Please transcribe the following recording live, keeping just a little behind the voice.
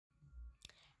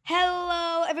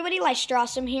Hello, everybody.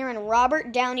 Lystrawsome here, and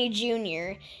Robert Downey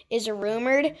Jr. is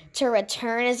rumored to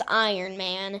return as Iron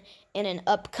Man in an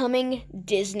upcoming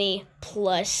Disney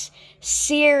Plus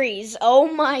series.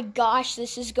 Oh my gosh,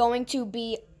 this is going to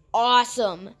be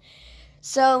awesome.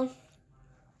 So,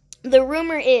 the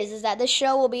rumor is that this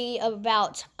show will be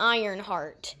about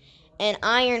Ironheart, and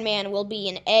Iron Man will be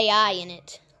an AI in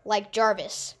it, like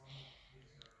Jarvis.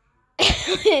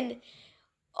 And,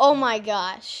 oh my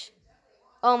gosh.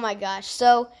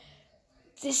 So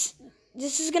this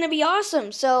is going to be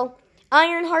awesome. So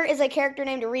Ironheart is a character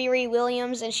named Riri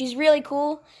Williams, and she's really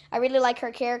cool. I really like her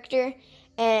character,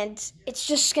 and it's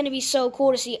just going to be so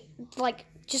cool to see,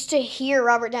 just to hear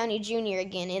Robert Downey Jr.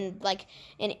 again in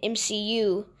an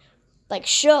MCU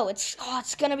show. It's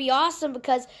going to be awesome,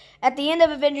 because at the end of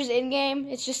Avengers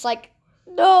Endgame, it's just like,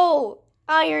 no,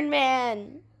 Iron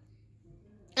Man,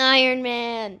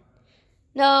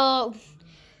 no.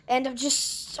 And I'm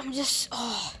just, this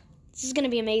is going to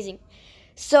be amazing.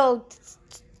 So,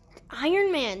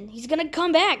 Iron Man, he's going to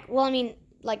come back. Well, I mean,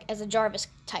 as a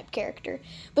Jarvis-type character.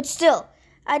 But still,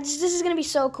 this is going to be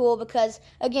so cool because,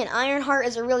 again, Ironheart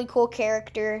is a really cool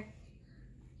character.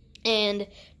 And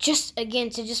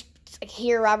to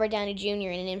hear Robert Downey Jr.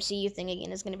 in an MCU thing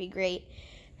again is going to be great.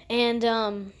 And,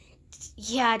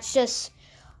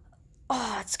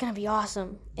 it's going to be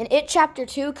awesome. And It Chapter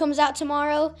 2 comes out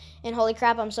tomorrow. And holy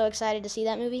crap, I'm so excited to see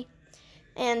that movie.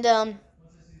 And,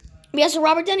 so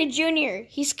Robert Downey Jr.,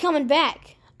 he's coming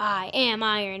back. I am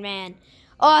Iron Man.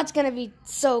 Oh, it's going to be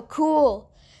so cool.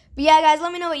 But yeah, guys,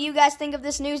 let me know what you guys think of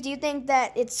this news. Do you think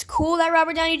that it's cool that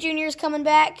Robert Downey Jr. is coming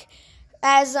back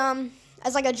as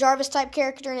a Jarvis-type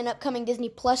character in an upcoming Disney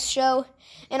Plus show?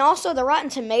 And also, the Rotten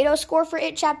Tomatoes score for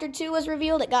It Chapter 2 was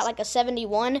revealed. It got a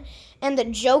 71. And the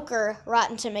Joker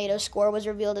Rotten Tomatoes score was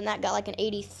revealed, and that got an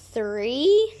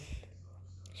 83.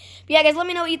 But yeah, guys, let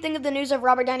me know what you think of the news of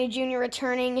Robert Downey Jr.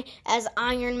 returning as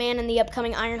Iron Man in the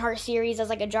upcoming Ironheart series as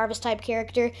a Jarvis-type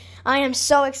character. I am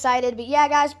so excited. But yeah,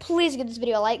 guys, please give this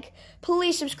video a like.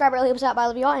 Please subscribe. It really helps out. I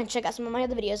love you all. And check out some of my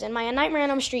other videos. And my Nightmare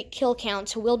on Elm Street kill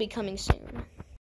counts will be coming soon.